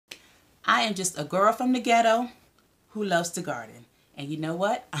I am just a girl from the ghetto who loves to garden. And you know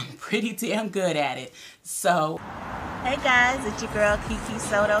what? I'm pretty damn good at it. So, hey guys, it's your girl Kiki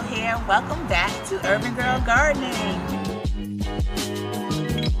Soto here. Welcome back to Urban Girl Gardening.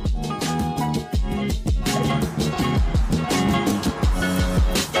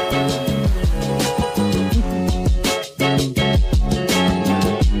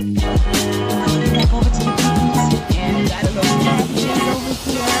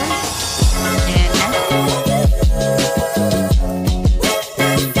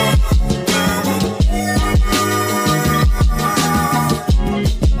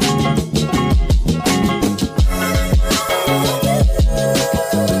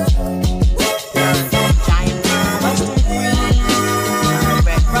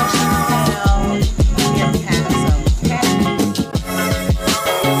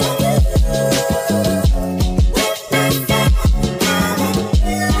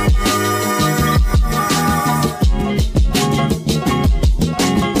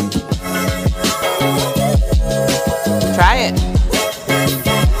 Try it.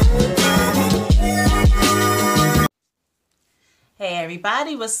 Hey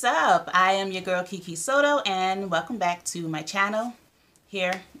everybody, what's up? I am your girl Kiki Soto and welcome back to my channel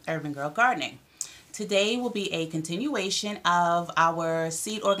here, Urban Girl Gardening. Today will be a continuation of our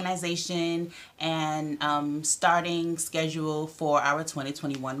seed organization and starting schedule for our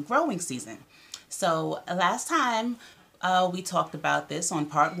 2021 growing season. So last time we talked about this on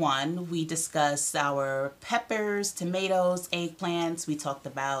part 1. We discussed our peppers, tomatoes, eggplants. We talked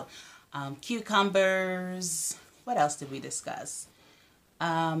about cucumbers. What else did we discuss?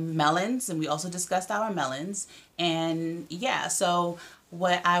 Melons, and we also discussed our melons. And yeah, so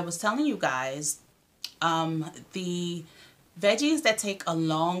what I was telling you guys, the veggies that take a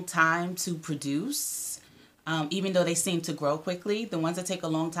long time to produce, even though they seem to grow quickly, the ones that take a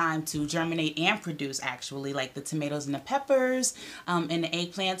long time to germinate and produce, actually, like the tomatoes and the peppers and the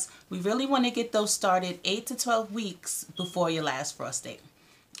eggplants, we really want to get those started 8 to 12 weeks before your last frost date.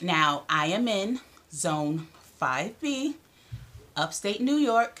 Now, I am in zone 5B, upstate New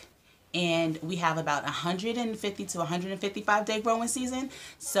York, and we have about 150 to 155 day growing season.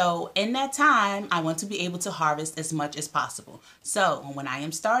 So in that time, I want to be able to harvest as much as possible. So when I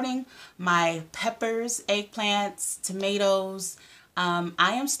am starting my peppers, eggplants, tomatoes, I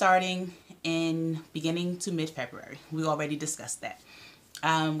am starting in beginning to mid-February. We already discussed that.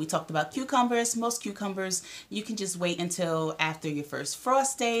 We talked about cucumbers. Most cucumbers, you can just wait until after your first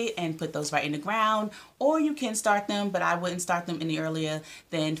frost date and put those right in the ground, or you can start them, but I wouldn't start them any earlier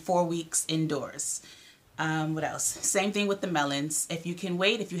than 4 weeks indoors. What else? Same thing with the melons. If you can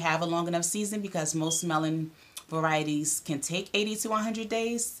wait, if you have a long enough season, because most melon varieties can take 80 to 100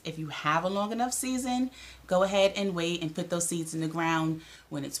 days. If you have a long enough season, go ahead and wait and put those seeds in the ground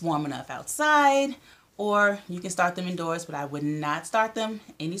when it's warm enough outside. Or you can start them indoors, but I would not start them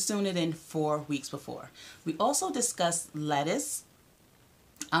any sooner than 4 weeks before. We also discussed lettuce.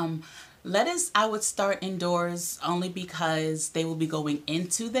 Lettuce I would start indoors only because they will be going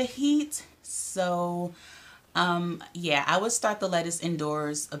into the heat. So yeah, I would start the lettuce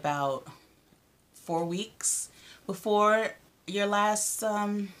indoors about 4 weeks before your last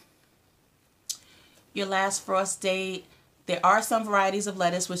frost date. There are some varieties of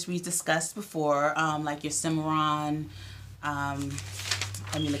lettuce which we discussed before, like your Cimarron. Let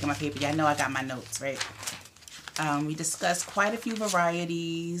me look at my paper. Yeah, I know I got my notes, right? We discussed quite a few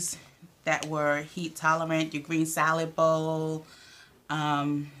varieties that were heat tolerant. Your green salad bowl.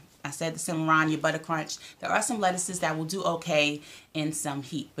 I said the Cimarron, your Butter Crunch. There are some lettuces that will do okay in some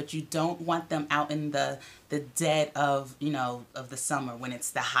heat, but you don't want them out in the dead of, of the summer when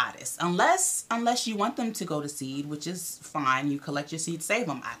it's the hottest. Unless you want them to go to seed, which is fine. You collect your seeds, save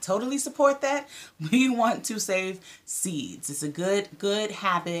them. I totally support that. We want to save seeds. It's a good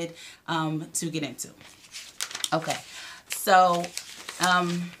habit to get into. Okay, so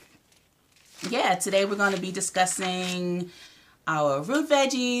yeah, today we're going to be discussing our root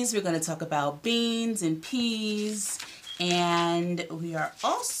veggies. We're going to talk about beans and peas, and we are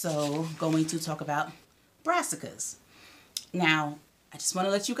also going to talk about brassicas. Now, I just want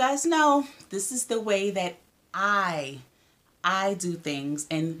to let you guys know, this is the way that I do things,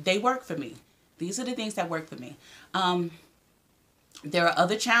 and they work for me. These are the things that work for me. There are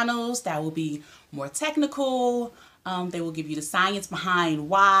other channels that will be more technical. They will give you the science behind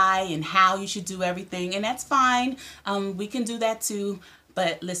why and how you should do everything, and that's fine. We can do that too.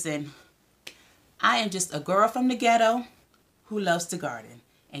 But listen, I am just a girl from the ghetto who loves to garden.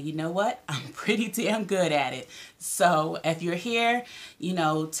 And you know what? I'm pretty damn good at it. So if you're here,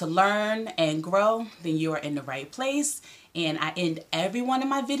 to learn and grow, then you are in the right place. And I end every one of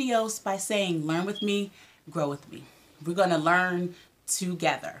my videos by saying, learn with me, grow with me. We're going to learn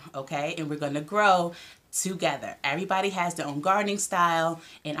together, okay? And we're going to grow together. Everybody has their own gardening style,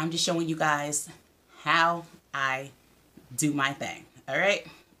 and I'm just showing you guys how I do my thing, all right?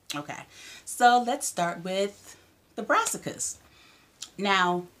 Okay, so let's start with the brassicas.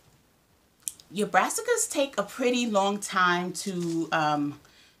 Now, your brassicas take a pretty long time to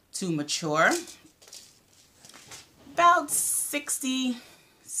mature. About 60,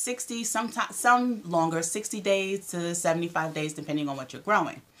 sometimes some longer, 60 days to 75 days, depending on what you're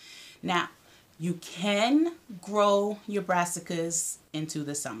growing. Now, you can grow your brassicas into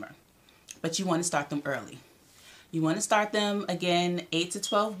the summer, but you want to start them early. You want to start them, again, 8 to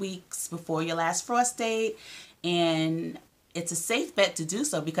 12 weeks before your last frost date, and it's a safe bet to do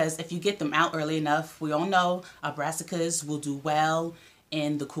so because if you get them out early enough, we all know our brassicas will do well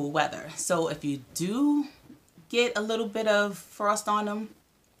in the cool weather. So if you do get a little bit of frost on them,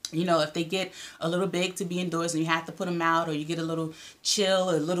 if they get a little big to be indoors and you have to put them out, or you get a little chill,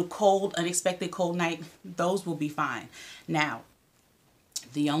 a little cold, unexpected cold night, those will be fine. Now,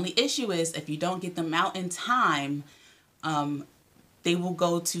 the only issue is if you don't get them out in time, they will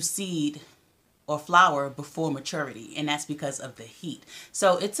go to seed or flower before maturity, and that's because of the heat.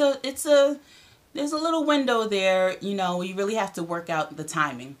 So there's a little window there, you really have to work out the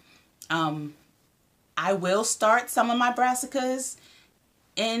timing. I will start some of my brassicas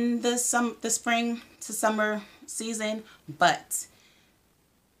in the spring to summer season, but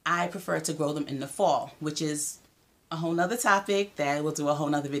I prefer to grow them in the fall, which is a whole nother topic that we'll do a whole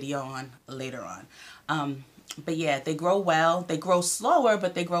nother video on later on. But yeah, they grow well. They grow slower,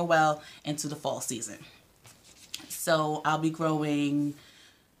 but they grow well into the fall season. So I'll be growing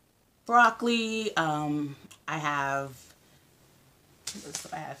broccoli. I have, what do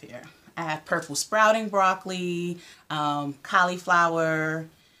I have here? I have purple sprouting broccoli, cauliflower,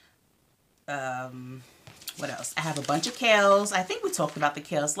 what else? I have a bunch of kales. I think we talked about the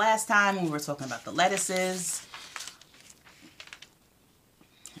kales last time when we were talking about the lettuces.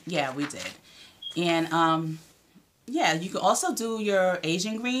 Yeah, we did. And yeah, you can also do your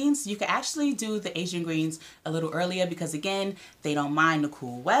Asian greens. You can actually do the Asian greens a little earlier because, again, they don't mind the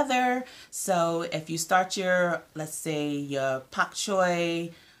cool weather. So if you start your, let's say, your pak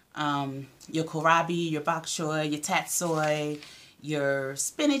choy, your kohlrabi, your bok choy, your tatsoi, your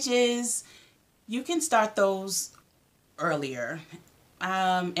spinaches, you can start those earlier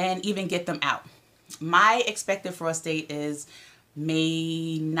and even get them out. My expected frost date is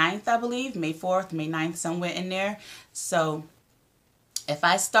May 9th, I believe, May 4th, May 9th, somewhere in there. So if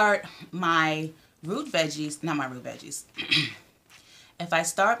I start my root veggies, not my root veggies, if I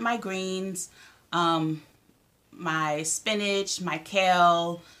start my greens, my spinach, my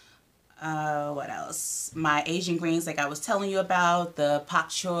kale, what else? My Asian greens, like I was telling you about, the pak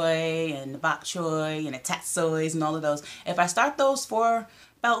choy and the bok choy and the tatsois and all of those. If I start those for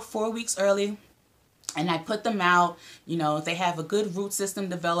about 4 weeks early, and I put them out, if they have a good root system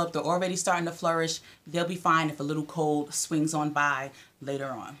developed, they're already starting to flourish, they'll be fine if a little cold swings on by later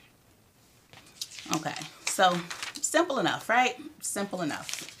on. Okay, so simple enough, right? Simple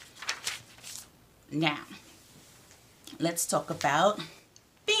enough. Now, let's talk about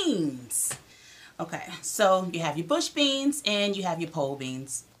beans. Okay, so you have your bush beans and you have your pole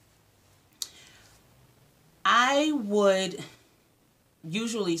beans. I would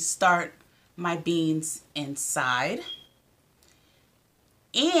usually start my beans inside,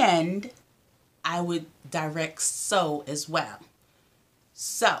 and I would direct sow as well.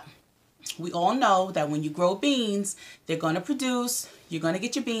 So we all know that when you grow beans, they're going to produce, you're going to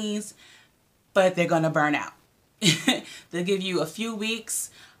get your beans, but they're going to burn out. They'll give you a few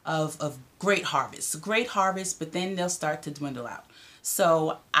weeks of great harvest, but then they'll start to dwindle out.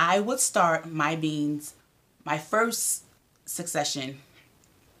 So I would start my beans, my first succession,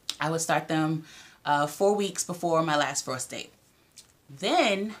 I would start them 4 weeks before my last frost date.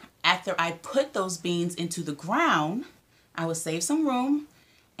 Then, after I put those beans into the ground, I would save some room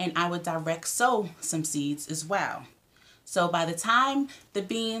and I would direct sow some seeds as well. So by the time the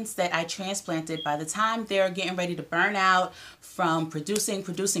beans that I transplanted, by the time they're getting ready to burn out from producing,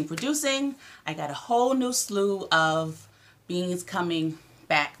 I got a whole new slew of beans coming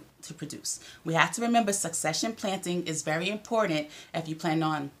back to produce. We have to remember succession planting is very important if you plan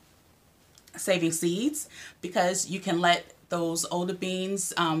on saving seeds, because you can let those older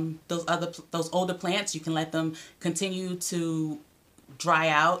beans, those older plants, you can let them continue to dry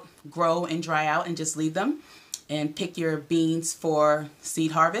out, grow and dry out, and just leave them. and pick your beans for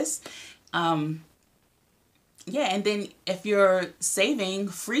seed harvest. Yeah, and then if you're saving,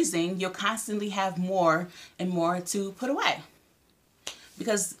 freezing, you'll constantly have more and more to put away.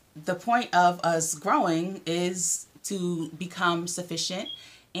 Because the point of us growing is to become sufficient,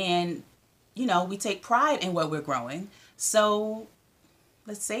 and you know, we take pride in what we're growing. So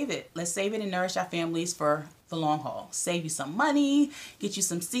let's save it. Let's save it and nourish our families for the long haul. Save you some money, get you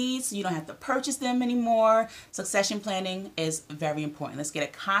some seeds so you don't have to purchase them anymore. Succession planning is very important. Let's get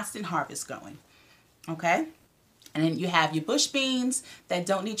a constant harvest going. Okay? And then you have your bush beans that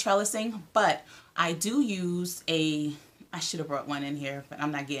don't need trellising, but I do use I should have brought one in here, but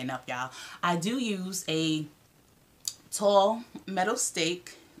I'm not getting up, y'all. I do use a tall metal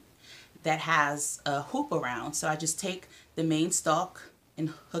stake that has a hoop around. So I just take the main stalk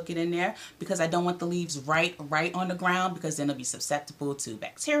and hook it in there, because I don't want the leaves right on the ground, because then it'll be susceptible to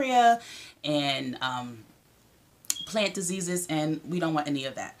bacteria and plant diseases, and we don't want any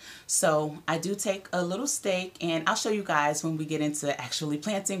of that. So I do take a little stake, and I'll show you guys when we get into actually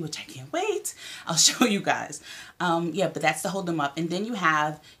planting, which I can't wait. I'll show you guys. Yeah, but that's to hold them up. And then you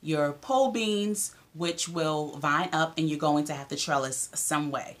have your pole beans, which will vine up, and you're going to have to trellis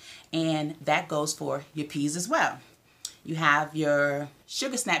some way. And that goes for your peas as well. You have your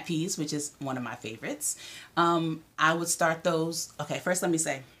sugar snap peas, which is one of my favorites. I would start those. Okay, first let me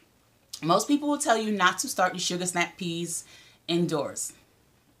say, most people will tell you not to start your sugar snap peas indoors.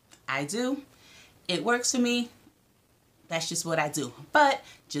 I do. It works for me. That's just what I do. But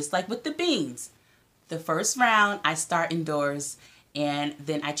just like with the beans, the first round I start indoors, and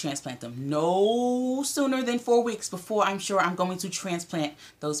then I transplant them. No sooner than 4 weeks before I'm sure I'm going to transplant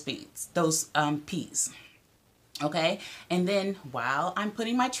those beans, those peas. Okay, and then while I'm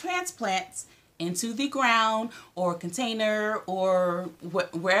putting my transplants into the ground or container or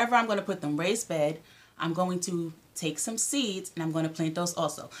wherever I'm going to put them, raised bed, I'm going to take some seeds and I'm going to plant those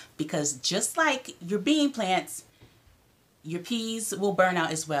also. Because just like your bean plants, your peas will burn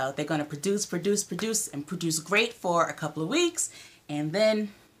out as well. They're going to produce and produce great for a couple of weeks, and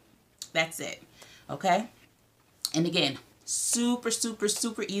then that's it. Okay, and again, super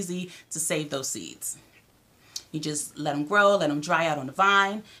easy to save those seeds. You just let them grow, let them dry out on the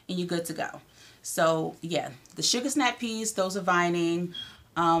vine, and you're good to go. So yeah, the sugar snap peas, those are vining.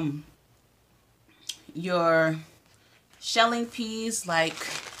 Your shelling peas like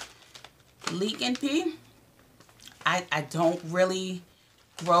leek pea, I don't really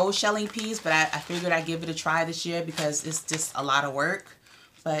grow shelling peas, but I figured I'd give it a try this year because it's just a lot of work.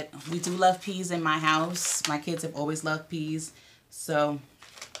 But we do love peas in my house. My kids have always loved peas. So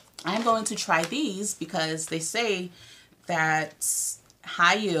I'm going to try these because they say that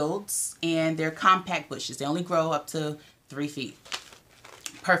high yields and they're compact bushes. They only grow up to 3 feet.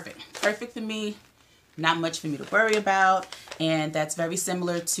 Perfect. Perfect for me. Not much for me to worry about. And that's very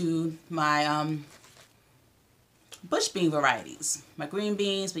similar to my bush bean varieties. My green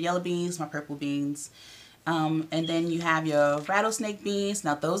beans, my yellow beans, my purple beans. And then you have your rattlesnake beans.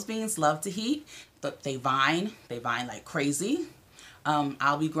 Now those beans love to heat, but they vine. They vine like crazy.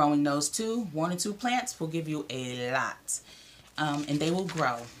 I'll be growing those too. 1 or 2 plants will give you a lot. And they will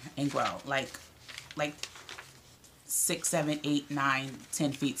grow and grow like 6, 7, 8, 9,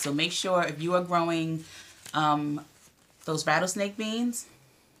 10 feet. So make sure if you are growing those rattlesnake beans,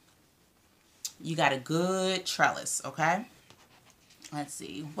 you got a good trellis, okay? Let's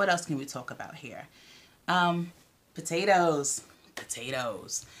see. What else can we talk about here? Potatoes.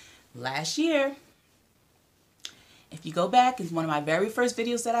 Potatoes. Last year, if you go back, it's one of my very first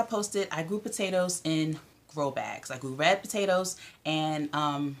videos that I posted. I grew potatoes in grow bags. I grew red potatoes and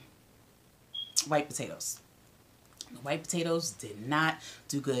white potatoes. The white potatoes did not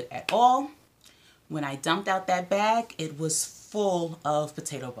do good at all. When I dumped out that bag, it was full of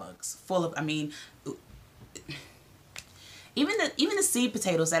potato bugs. Full of, I mean, even the seed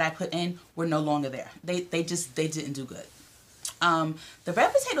potatoes that I put in were no longer there. They didn't do good. The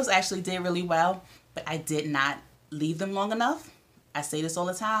red potatoes actually did really well, but I did not leave them long enough. I say this all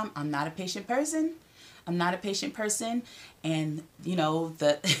the time. I'm not a patient person. I'm not a patient person. And you know,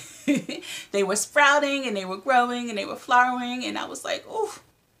 they were sprouting and they were growing and they were flowering, and I was like, oh,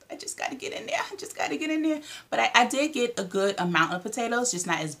 I just got to get in there. I just got to get in there. But I did get a good amount of potatoes, just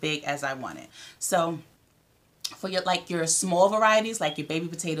not as big as I wanted. So for your small varieties, like your baby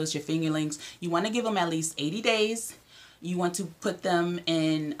potatoes, your fingerlings, you want to give them at least 80 days. You want to put them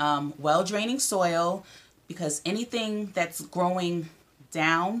in well-draining soil, because anything that's growing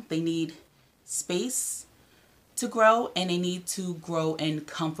down, they need space to grow, and they need to grow in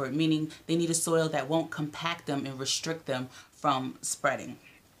comfort, meaning they need a soil that won't compact them and restrict them from spreading.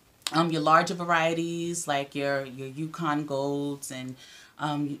 Your larger varieties like your Yukon Golds and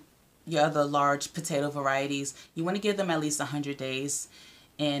your other large potato varieties, you want to give them at least 100 days.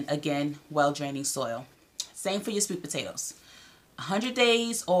 And again, well draining soil. Same for your sweet potatoes. 100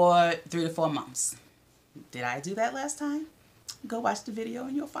 days or 3 to 4 months. Did I do that last time? Go watch the video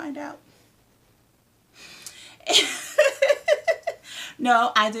and you'll find out.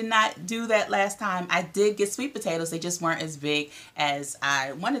 No, I did not do that last time. I did get sweet potatoes. They just weren't as big as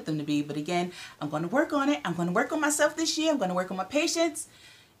I wanted them to be. But again, I'm going to work on it. I'm going to work on myself this year. I'm going to work on my patience.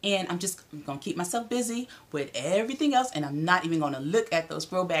 And I'm going to keep myself busy with everything else. And I'm not even going to look at those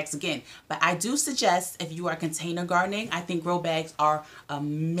grow bags again. But I do suggest if you are container gardening, I think grow bags are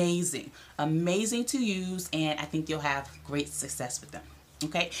amazing. Amazing to use. And I think you'll have great success with them.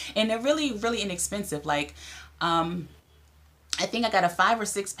 Okay. And they're really, really inexpensive. Like, I think I got a 5 or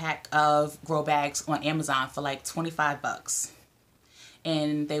 6 pack of grow bags on Amazon for like 25 bucks.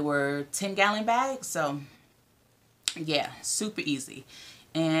 And they were 10-gallon bags. So yeah, super easy.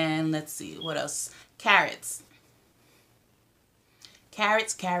 And let's see, what else? Carrots.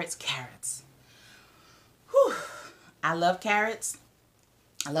 Carrots, carrots, carrots. Whew. I love carrots.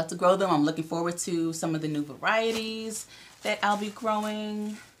 I love to grow them. I'm looking forward to some of the new varieties that I'll be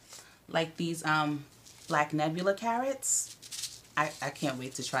growing. Like these Black Nebula carrots. I can't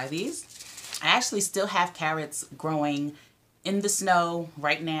wait to try these. I actually still have carrots growing in the snow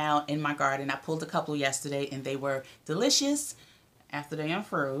right now in my garden. I pulled a couple yesterday and they were delicious after they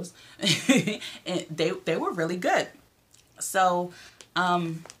unfroze. And they were really good. So, yeah,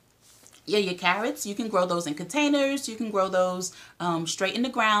 your carrots, you can grow those in containers. You can grow those straight in the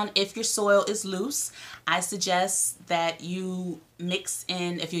ground. If your soil is loose, I suggest that you mix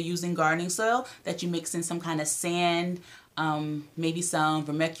in, if you're using gardening soil, that you mix in some kind of sand, maybe some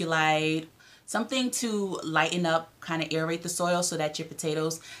vermiculite, something to lighten up, kind of aerate the soil so that your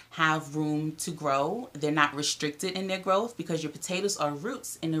potatoes have room to grow. They're not restricted in their growth because your potatoes are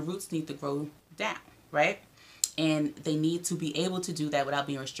roots and the roots need to grow down, right? And they need to be able to do that without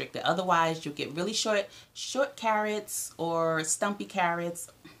being restricted. Otherwise, you'll get really short carrots or stumpy carrots.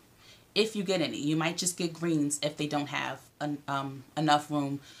 If you get any, you might just get greens if they don't have enough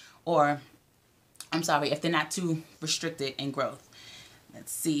room, or I'm sorry, if they're not too restricted in growth.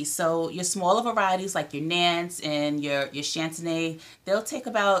 Let's see. So your smaller varieties like your Nance and your Chantenay, they'll take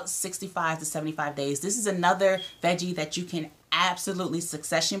about 65 to 75 days. This is another veggie that you can absolutely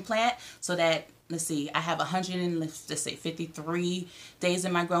succession plant so that, let's see, I have 53 days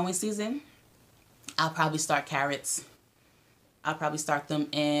in my growing season. I'll probably start carrots. I'll probably start them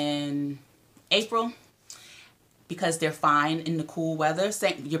in April because they're fine in the cool weather.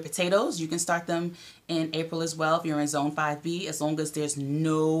 Same, your potatoes, you can start them in April as well if you're in zone 5B, as long as there's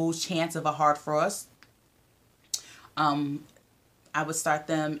no chance of a hard frost. I would start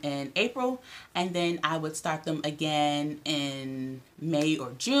them in April, and then I would start them again in May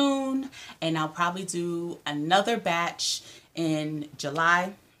or June, and I'll probably do another batch in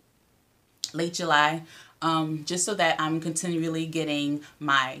July, late July, just so that I'm continually getting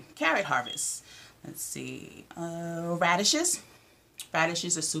my carrot harvest. Let's see, radishes.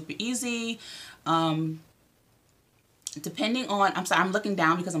 Radishes are super easy. Depending on, I'm sorry, I'm looking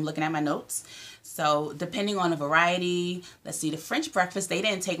down because I'm looking at my notes. So depending on the variety, let's see, the French breakfast, they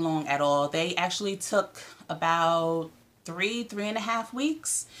didn't take long at all. They actually took about 3.5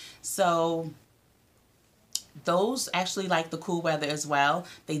 weeks. So those actually like the cool weather as well.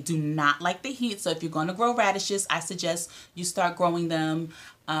 They do not like the heat. So if you're going to grow radishes, I suggest you start growing them.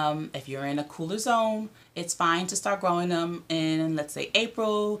 If you're in a cooler zone, it's fine to start growing them in, let's say,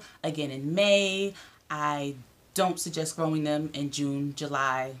 April, again in May. I don't suggest growing them in June,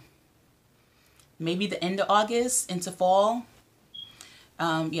 July, maybe the end of August into fall.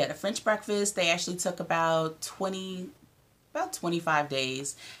 Yeah, the French breakfast, they actually took about 25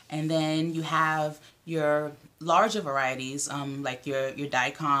 days. And then you have your larger varieties, like your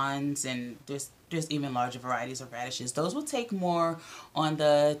daikons, and there's even larger varieties of radishes. Those will take more on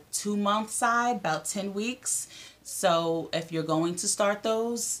the 2-month side, about 10 weeks. So if you're going to start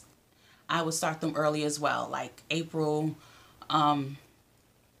those, I would start them early as well, like April,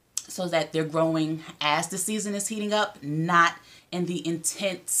 so that they're growing as the season is heating up, not in the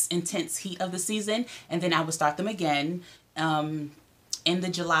intense heat of the season. And then I would start them again in the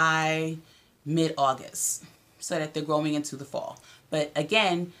July, mid-August, so that they're growing into the fall. But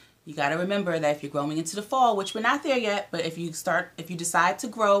again, you got to remember that if you're growing into the fall, which we're not there yet, but if you decide to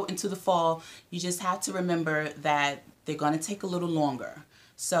grow into the fall, you just have to remember that they're going to take a little longer.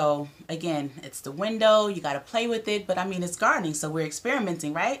 So again, it's the window, you got to play with it, but I mean, it's gardening, so we're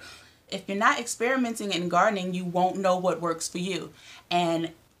experimenting, right? If you're not experimenting in gardening, you won't know what works for you.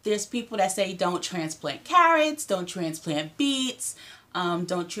 And There's people that say don't transplant carrots, don't transplant beets,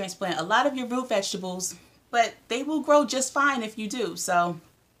 don't transplant a lot of your root vegetables, but they will grow just fine if you do. So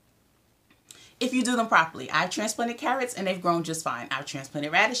if you do them properly. I've transplanted carrots and they've grown just fine. I've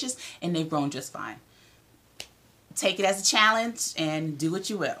transplanted radishes and they've grown just fine. Take it as a challenge and do what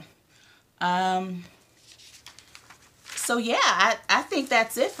you will. So yeah, I think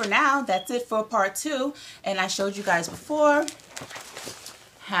that's it for now. That's it for part 2. And I showed you guys before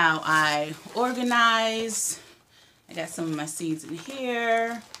how I organize. I got some of my seeds in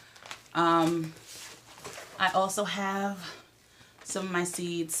here. I also have some of my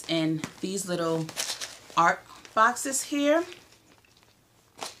seeds in these little art boxes here.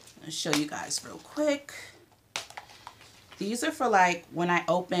 I'll show you guys real quick. These are for like when I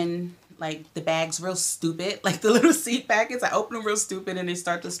open like the bags real stupid, like the little seed packets. I open them real stupid and they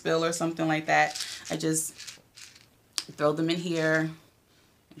start to spill or something like that. I just throw them in here.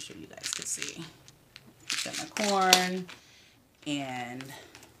 Make sure you guys can see. Got my corn and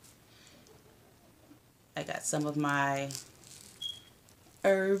I got some of my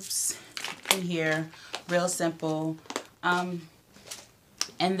herbs in here, real simple. And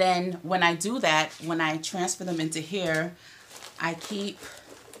then when I do that, when I transfer them into here, I keep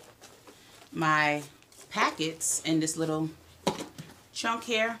my packets in this little chunk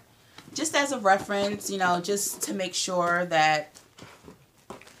here, just as a reference, you know, just to make sure that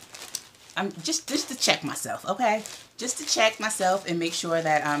I'm just to check myself, okay? Just to check myself and make sure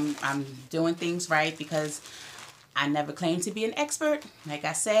that I'm doing things right, because I never claim to be an expert. Like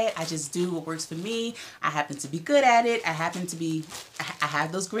I said, I just do what works for me. I happen to be good at it. I have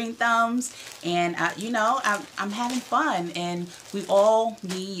those green thumbs, and you know, I'm having fun, and we all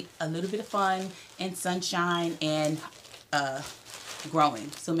need a little bit of fun and sunshine and growing.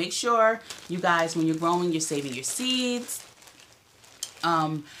 So make sure you guys, when you're growing, you're saving your seeds.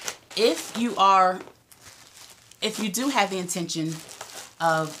 If you do have the intention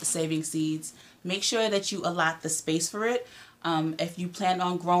of saving seeds, make sure that you allot the space for it. If you plan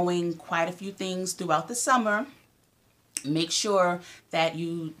on growing quite a few things throughout the summer, make sure that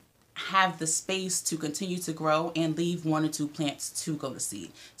you have the space to continue to grow and leave 1 or 2 plants to go to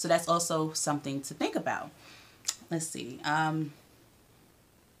seed. So that's also something to think about. Let's see.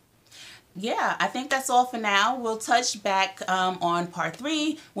 Yeah, I think that's all for now. We'll touch back on part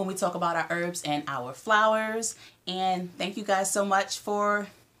 3 when we talk about our herbs and our flowers. And thank you guys so much for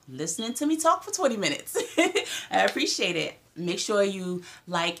listening to me talk for 20 minutes. I appreciate it. Make sure you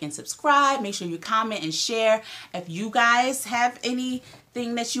like and subscribe. Make sure you comment and share. If you guys have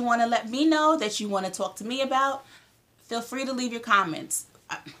anything that you want to let me know, that you want to talk to me about, feel free to leave your comments.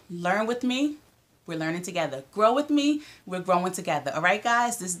 Learn with me. We're learning together. Grow with me. We're growing together. All right,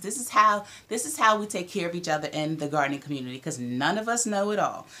 guys. This is how we take care of each other in the gardening community, because none of us know it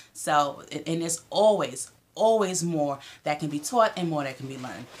all. So, and there's always more that can be taught and more that can be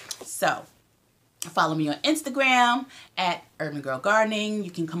learned. So follow me on Instagram at Urban Girl Gardening.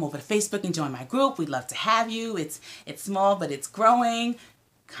 You can come over to Facebook and join my group. We'd love to have you. It's small, but it's growing,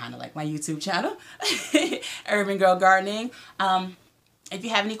 kind of like my YouTube channel, Urban Girl Gardening. If you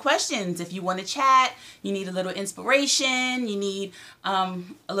have any questions, if you want to chat, you need a little inspiration, you need a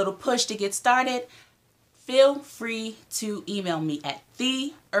little push to get started, feel free to email me at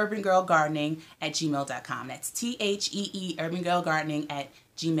theurbangirlgardening@gmail.com. That's THEE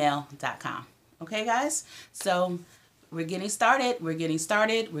urbangirlgardening@gmail.com. Okay, guys? So we're getting started. We're getting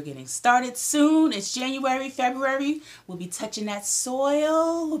started soon. It's January, February. We'll be touching that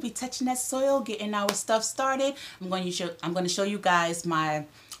soil. Getting our stuff started. I'm going to show you guys my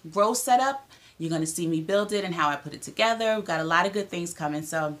grow setup. You're going to see me build it and how I put it together. We've got a lot of good things coming.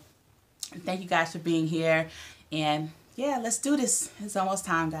 So thank you guys for being here. And yeah, let's do this. It's almost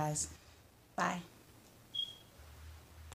time, guys. Bye.